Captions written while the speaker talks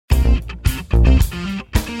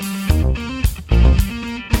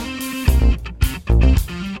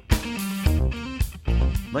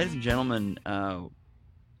Ladies and gentlemen,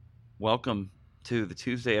 welcome to the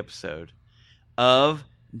Tuesday episode of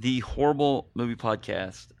the Horrible Movie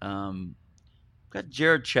Podcast. Got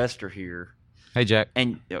Jared Chester here. Hey, Jack.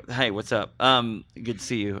 And hey, what's up? Good to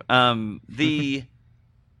see you.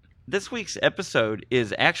 This week's episode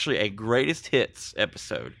is actually a greatest hits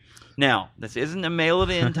episode. Now, this isn't a mail it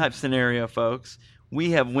in type scenario, folks. We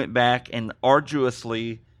have went back and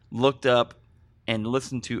arduously looked up and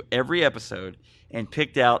listened to every episode and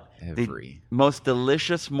picked out the most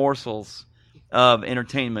delicious morsels of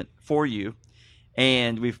entertainment for you.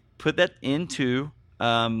 And we've put that into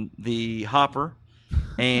the hopper.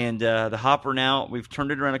 And the hopper now, we've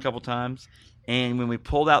turned it around a couple times. And when we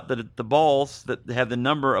pulled out the balls that have the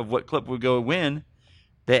number of what clip would go win,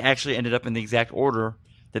 they actually ended up in the exact order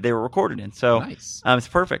that they were recorded in. So nice. It's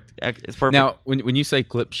perfect. It's perfect. Now, when you say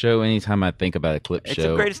clip show, anytime I think about a clip show, it's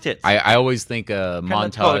the greatest hits. I always think a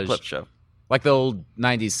montage, a clip show, like the old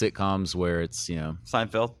 '90s sitcoms where it's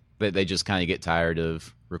Seinfeld. They just kind of get tired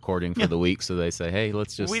of recording for the week, so they say, "Hey,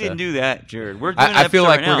 let's just." We didn't do that, Jared. We're doing I feel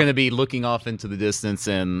like right we're now. going to be looking off into the distance,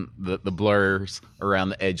 and the blurs around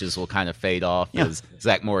the edges will kind of fade off as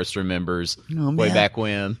Zach Morris remembers way back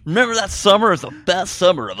when. Remember that summer is the best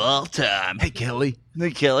summer of all time. Hey, Kelly.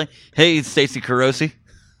 Hey, Kelly. Hey, Stacey Carosi.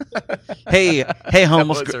 hey,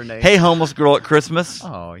 homeless. That was her name. Hey, homeless girl at Christmas.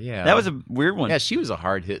 Oh yeah, that was a weird one. Yeah, she was a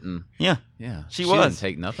hard hitting. Yeah, she was. Didn't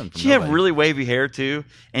take nothing from She nobody. had really wavy hair too,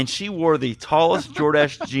 and she wore the tallest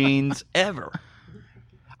Jordache jeans ever.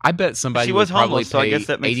 I bet somebody She would was probably homeless, so I pay guess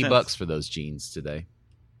that makes $80 sense. for those jeans today.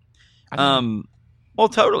 Well,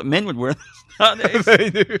 totally. Men would wear those nowadays. They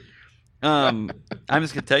do. I'm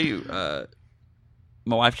just gonna tell you.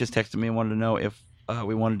 My wife just texted me and wanted to know if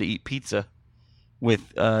we wanted to eat pizza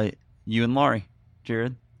with you and Laurie,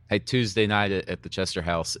 Jared. Hey, Tuesday night at the Chester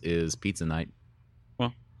House is pizza night.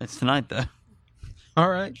 Well, it's tonight though. All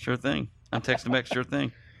right. Sure thing. I'm texting back. Sure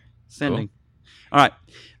thing. Sending. Cool. All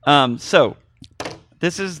right. So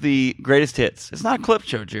this is the greatest hits. It's not a clip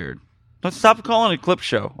show, Jared. Don't stop calling it a clip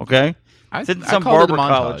show, okay? I It's in called some it a barber montage.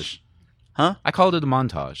 college. Huh? I called it a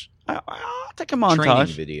montage. I'll take a montage. Training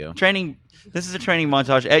video. Training. This is a training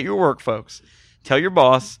montage at your work, folks. Tell your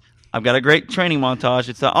boss, I've got a great training montage.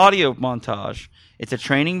 It's an audio montage. It's a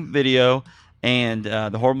training video, and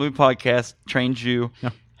the Horror Movie Podcast trains you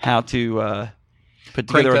how to put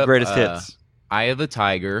together a greatest hits. Eye of the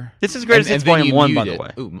Tiger. This is Greatest Hits then Volume you 1, by mute the way.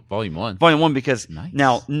 it. Ooh, Volume 1. Volume 1, because Nice.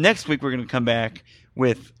 now next week we're going to come back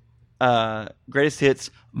with Greatest Hits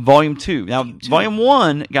Volume 2. Now, Volume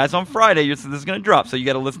 1, guys, on Friday, this is going to drop, so you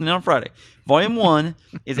got to listen in on Friday. Volume 1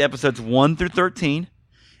 is episodes 1 through 13,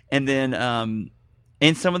 and then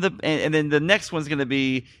and then the next one's going to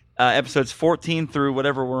be episodes 14 through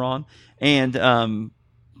whatever we're on, and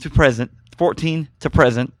to present, 14 to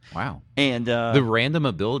present. Wow. And the random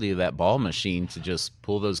ability of that ball machine to just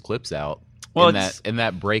pull those clips out in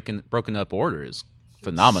that broken up order is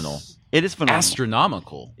phenomenal. It is phenomenal.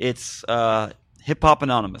 Astronomical. It's Hip Hop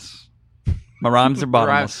Anonymous. My rhymes are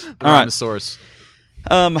bottomless. The All right. Rhymosaurus.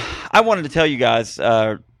 I wanted to tell you guys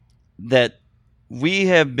that we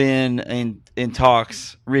have been in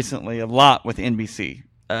talks recently a lot with NBC.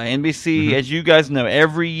 NBC, as you guys know,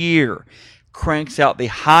 every year cranks out the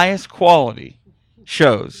highest quality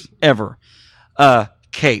shows ever.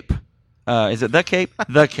 Cape. Is it The Cape?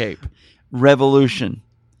 The Cape. Revolution.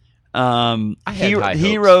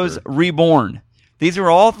 Heroes Reborn. These are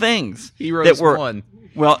all things Heroes that were won.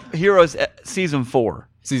 Well, Heroes season 4.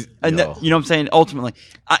 And you know what I'm saying? Ultimately,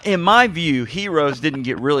 in my view, Heroes didn't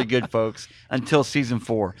get really good, folks, until season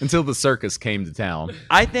 4. Until the circus came to town.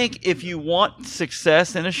 I think if you want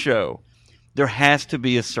success in a show, there has to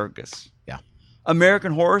be a circus. Yeah.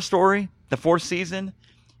 American Horror Story, the 4th season,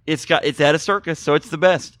 it's at a circus, so it's the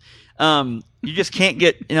best. You just can't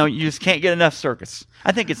get enough circus.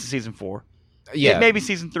 I think it's season 4. Yeah. Maybe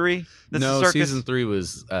season 3. No, circus. season 3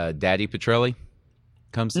 was Daddy Petrelli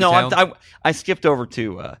comes to town. No, I skipped over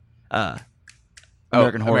to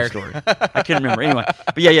American Horror Story. I can't remember. Anyway,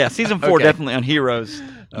 but yeah, season 4 definitely on Heroes.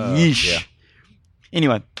 Yeesh. Yeah.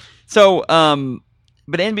 Anyway, so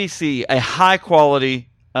but NBC, a high quality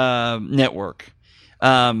network.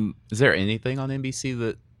 Is there anything on NBC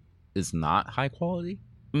that is not high quality?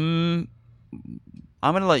 I'm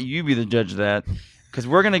going to let you be the judge of that, because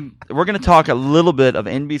we're gonna talk a little bit of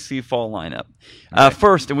NBC fall lineup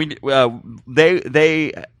first, and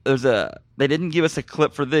they didn't give us a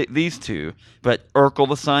clip for these two, but Urkel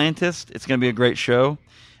the Scientist, it's gonna be a great show.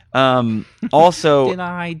 Also, Did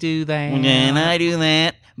I do that? Can I do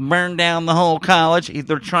that? Burn down the whole college.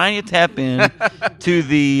 They're trying to tap in to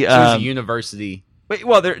the So it's a university.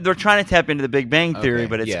 Well, they're trying to tap into the Big Bang Theory, Okay,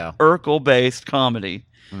 but it's yeah. Urkel based comedy.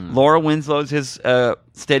 Laura Winslow's his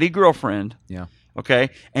steady girlfriend. Yeah. Okay,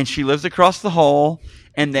 and she lives across the hall,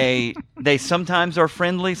 and they sometimes are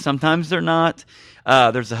friendly, sometimes they're not.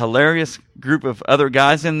 There's a hilarious group of other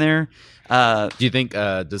guys in there. Do you think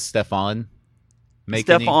does Stefan make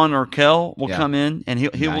Stefan Urkel will Yeah. come in, and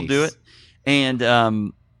he will do Nice. it,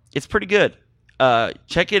 and it's pretty good.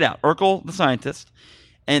 Check it out, Urkel the Scientist,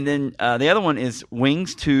 and then the other one is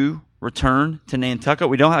Wings 2: Return to Nantucket.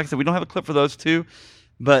 We don't have a clip for those two.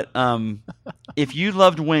 But if you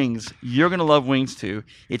loved Wings, you're going to love Wings too.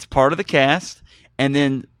 It's part of the cast, and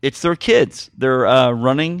then it's their kids. They're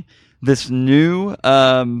running this new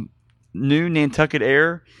Nantucket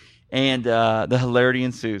Air, and the hilarity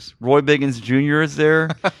ensues. Roy Biggins Jr. is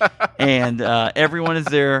there, and everyone is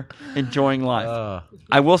there enjoying life.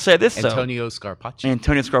 I will say this, though. Antonio Scarpacci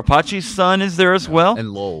Antonio Scarpacci's son is there as well,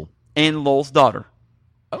 and Lowell. and Lowell's daughter.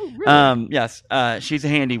 Oh, really? Yes, she's a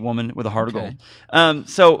handy woman with a heart Okay. of gold.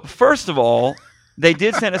 So first of all, they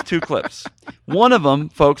did send us 2 clips. One of them,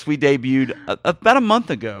 folks, we debuted about a month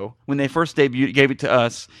ago when they first gave it to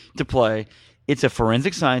us to play. It's a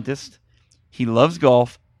forensic scientist. He loves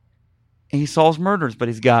golf, and he solves murders. But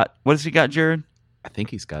what has he got, Jared? I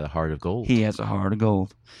think he's got a heart of gold. He has a heart of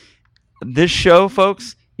gold. This show,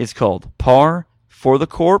 folks, is called Par for the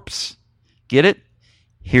Corpse. Get it?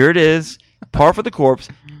 Here it is. Par for the Corpse,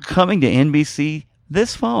 coming to NBC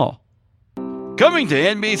this fall. Coming to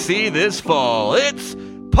NBC this fall, it's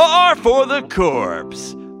Par for the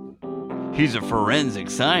Corpse. He's a forensic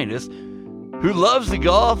scientist who loves the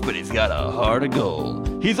golf, but he's got a heart of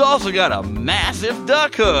gold. He's also got a massive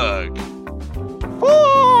duck hook.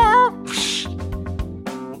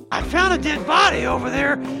 I found a dead body over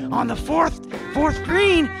there on the fourth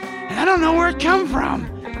green, and I don't know where it come from.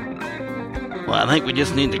 Well, I think we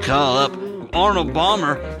just need to call up Arnold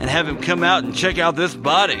Baumer and have him come out and check out this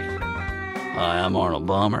body. Hi, I'm Arnold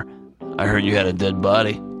Baumer. I heard you had a dead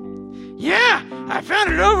body. Yeah, I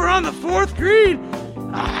found it over on the 4th green.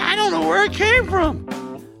 I don't know where it came from.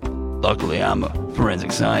 Luckily, I'm a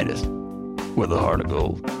forensic scientist with a heart of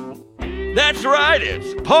gold. That's right,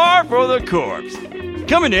 it's Par for the Corpse,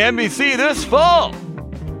 coming to NBC this fall,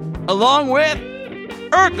 along with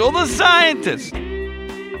Urkel the Scientist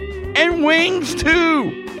and Wings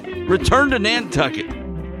 2: Return to Nantucket.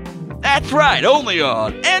 That's right, only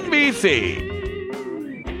on NBC.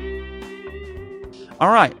 All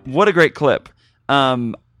right, what a great clip.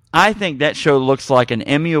 I think that show looks like an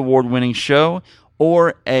Emmy Award-winning show,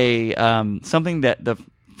 or a something that the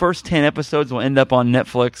first 10 episodes will end up on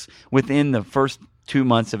Netflix within the first 2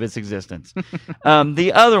 months of its existence.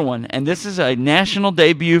 The other one, and this is a national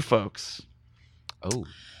debut, folks. Oh.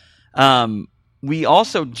 We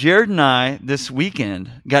also, Jared and I, this weekend,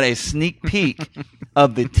 got a sneak peek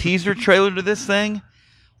of the teaser trailer to this thing.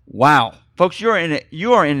 Wow, folks, you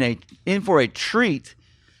are in for a treat.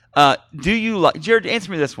 Do you like, Jared?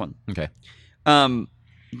 Answer me this one. Okay. Do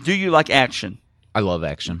you like action? I love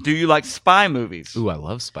action. Do you like spy movies? Ooh, I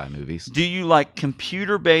love spy movies. Do you like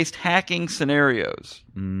computer-based hacking scenarios?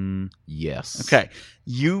 Yes. Okay,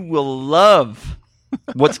 you will love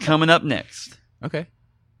what's coming up next. Okay.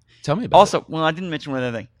 Tell me about Also, well, I didn't mention one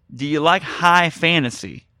other thing. Do you like high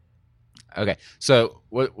fantasy? it. Okay. So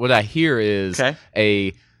what I hear is Okay.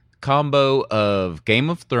 a combo of Game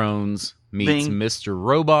of Thrones meets Bing. Mr.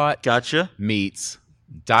 Robot Gotcha. meets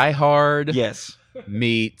Die Hard Yes.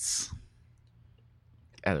 meets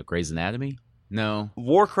Grey's Anatomy? No.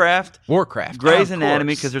 Warcraft, Warcraft. Grey's Of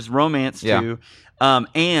Anatomy, course. because there's romance Yeah. too,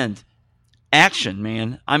 and action,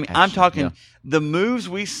 man. I'm Action, talking yeah. the moves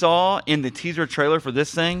we saw in the teaser trailer for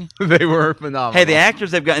this thing. They were phenomenal. Hey, the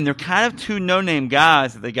actors they've got, and they're kind of 2 no-name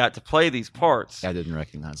guys that they got to play these parts. I didn't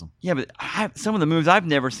recognize them. Yeah, but some of the moves, I've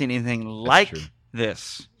never seen anything like true.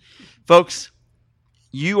 this. Folks,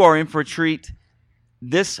 you are in for a treat.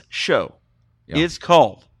 This show is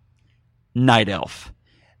called Night Elf.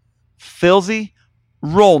 Filzy,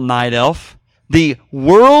 roll Night Elf. The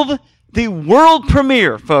world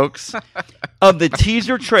premiere, folks, of the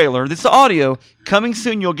teaser trailer. This is audio. Coming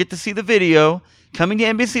soon. You'll get to see the video. Coming to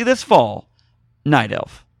NBC this fall. Night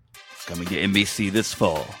Elf. Coming to NBC this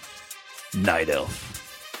fall. Night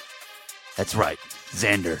Elf. That's right.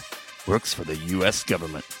 Xander works for the U.S.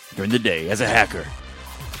 government during the day as a hacker.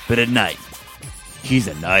 But at night, he's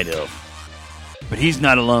a night elf. But he's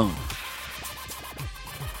not alone.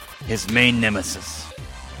 His main nemesis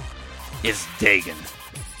is Dagon,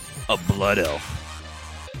 a blood elf,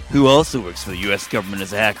 who also works for the U.S. government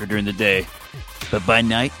as a hacker during the day. But by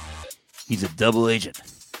night, he's a double agent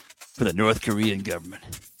for the North Korean government.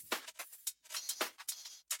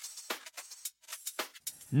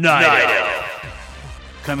 Night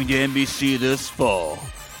Elf. Coming to NBC this fall.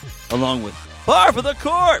 along with Bar for the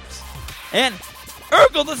Corpse and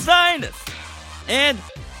Urkel the Scientist and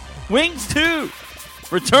Wings 2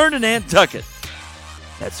 return to Nantucket.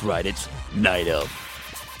 That's right, it's Night Elf.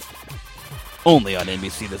 Only on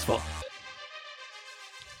NBC this fall.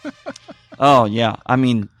 Oh yeah, I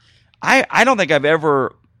mean, I don't think I've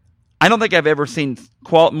ever seen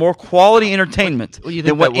more quality entertainment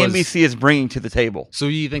than what NBC is bringing to the table. So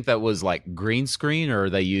you think that was like green screen, or are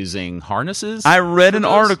they using harnesses? I read an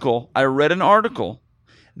article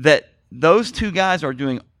that those two guys are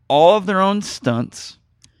doing all of their own stunts,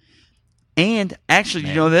 and actually,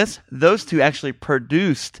 you know this? Those two actually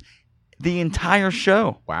produced the entire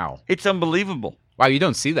show. Wow, it's unbelievable. Wow, you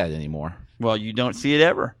don't see that anymore. Well, you don't see it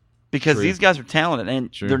ever because these guys are talented, and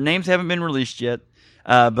their names haven't been released yet.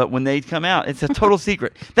 But when they come out, it's a total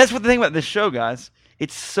secret. That's what the thing about this show, guys.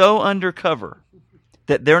 It's so undercover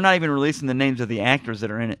that they're not even releasing the names of the actors that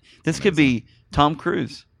are in it. This could be Tom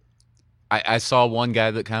Cruise. I saw one guy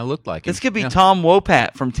that kind of looked like him. This could be Tom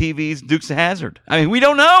Wopat from TV's Dukes of Hazzard. I mean, we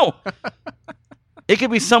don't know. It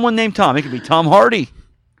could be someone named Tom. It could be Tom Hardy.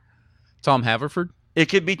 Tom Haverford. It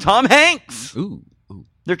could be Tom Hanks. Ooh.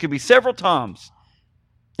 There could be several Toms.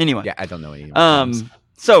 Anyway. Yeah, I don't know any Toms.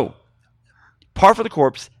 So, Par for the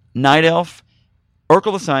Corpse, Night Elf,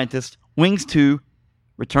 Urkel the Scientist, Wings 2,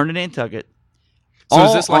 Return to Nantucket. So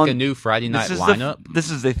is this like a new Friday night lineup?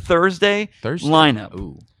 This is the Thursday lineup.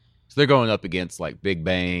 Ooh. So they're going up against like Big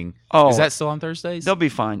Bang. Oh, is that still on Thursdays? They'll be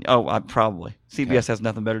fine. Oh, probably. CBS has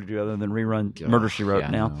nothing better to do other than rerun Murder, She Wrote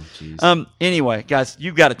now. Anyway, guys,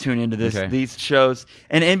 you've got to tune into these shows.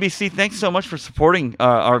 And NBC, thanks so much for supporting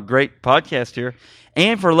our great podcast here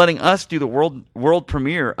and for letting us do the world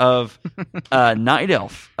premiere of Night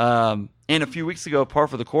Elf. And a few weeks ago, Par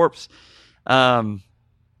for the Corpse.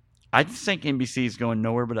 I just think NBC is going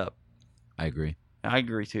nowhere but up. I agree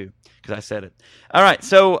too, because I said it. All right,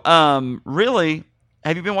 so really,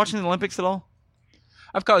 have you been watching the Olympics at all?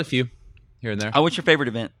 I've caught a few here and there. Oh, what's your favorite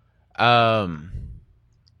event?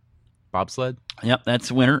 Bobsled. Yep,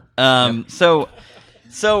 that's winter. So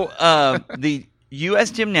the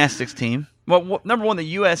U.S. gymnastics team. Well, number one, the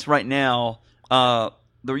U.S. right now. The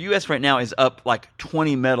U.S. right now is up like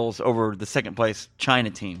 20 medals over the second place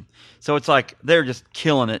China team. So it's like they're just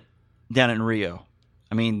killing it down in Rio.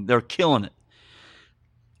 I mean, they're killing it.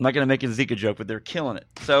 I'm not going to make a Zika joke, but they're killing it.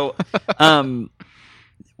 So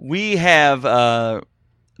we have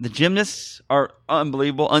the gymnasts are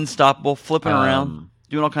unbelievable, unstoppable, flipping around,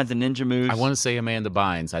 doing all kinds of ninja moves. I want to say Amanda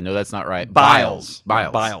Bynes. I know that's not right. Biles.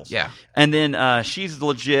 Yeah. And then she's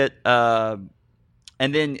legit. And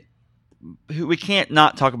then we can't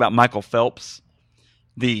not talk about Michael Phelps.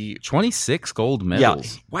 The 26 gold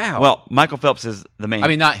medals. Yeah. Wow. Well, Michael Phelps is the main. I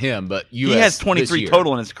mean, not him, but US. He has 23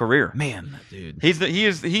 total in his career. Man, that dude.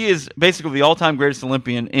 He is basically the all-time greatest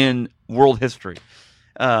Olympian in world history.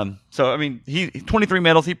 So I mean, 23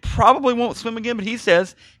 medals. He probably won't swim again, but he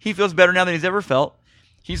says he feels better now than he's ever felt.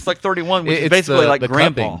 He's like 31, which is basically like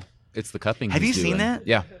grandpa. Cupping. It's the cupping. Have you seen that?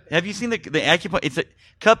 Yeah. Have you seen the acupuncture? It's a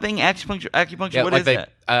cupping acupuncture. Yeah, what like is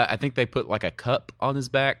that? I think they put like a cup on his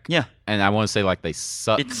back. Yeah. And I want to say like they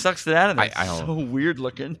suck. It sucks it out of there. It's so weird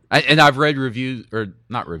looking. And I've read reviews, or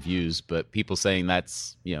not reviews, but people saying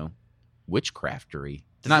that's, witchcraftery.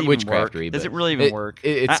 Not witchcraftery. Does it really even work?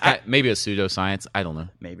 It's maybe a pseudoscience. I don't know.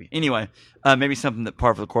 Maybe. Anyway, maybe something that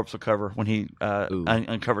Par for the Corpse will cover when he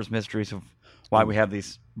uncovers mysteries of why we have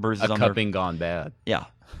these bruises on cupping gone bad. Yeah.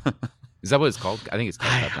 Is that what it's called? I think it's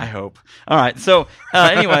called cupping. I hope. All right. So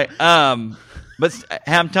anyway, but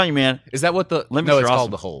I'm telling you, man. Is that what the Olympics no? It's are called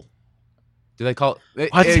awesome. the hole. Do they call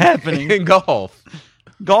it? What's happening in golf?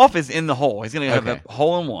 Golf is in the hole. He's going to have a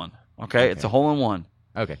hole in one. Okay? It's a hole in one.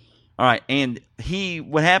 Okay. All right. And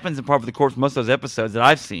what happens in Par for the Corpse, most of those episodes that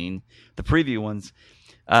I've seen, the preview ones,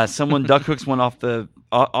 someone duck hooks one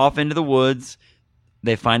off into the woods.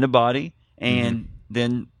 They find a body, and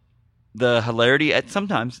then the hilarity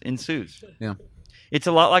sometimes ensues. Yeah. It's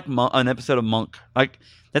a lot like an episode of Monk. Like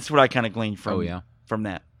that's what I kind of gleaned from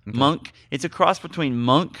that. Okay. Monk. It's a cross between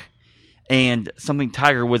Monk and something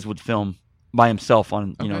Tiger Woods would film by himself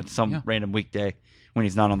on some random weekday when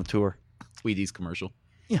he's not on the tour. Wheaties commercial.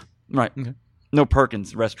 Yeah. Right. Okay. No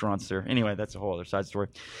Perkins restaurants there. Anyway, that's a whole other side story.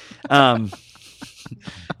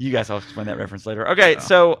 You guys will explain that reference later. Okay,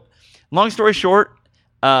 so long story short,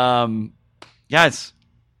 guys,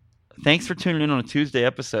 thanks for tuning in on a Tuesday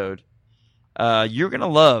episode. You're going to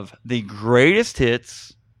love the Greatest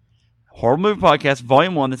Hits Horror Movie Podcast,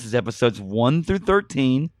 Volume 1. This is episodes 1 through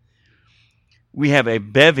 13. We have a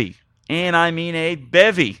bevy, and I mean a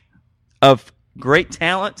bevy, of great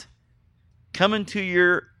talent coming to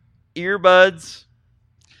your earbuds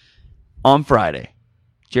on Friday.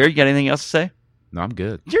 Jared, you got anything else to say? No, I'm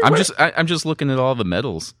good. Jared, I'm just looking at all the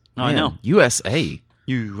medals. Oh, I know. USA.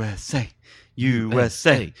 USA.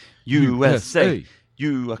 USA. USA.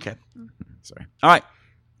 Okay. Sorry. All right.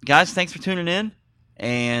 Guys, thanks for tuning in.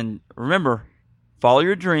 And remember, follow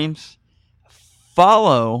your dreams.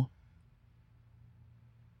 Follow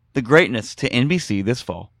the greatness to NBC this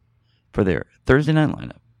fall for their Thursday night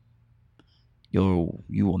lineup. You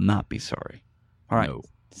will not be sorry. All right. No.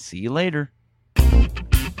 See you later.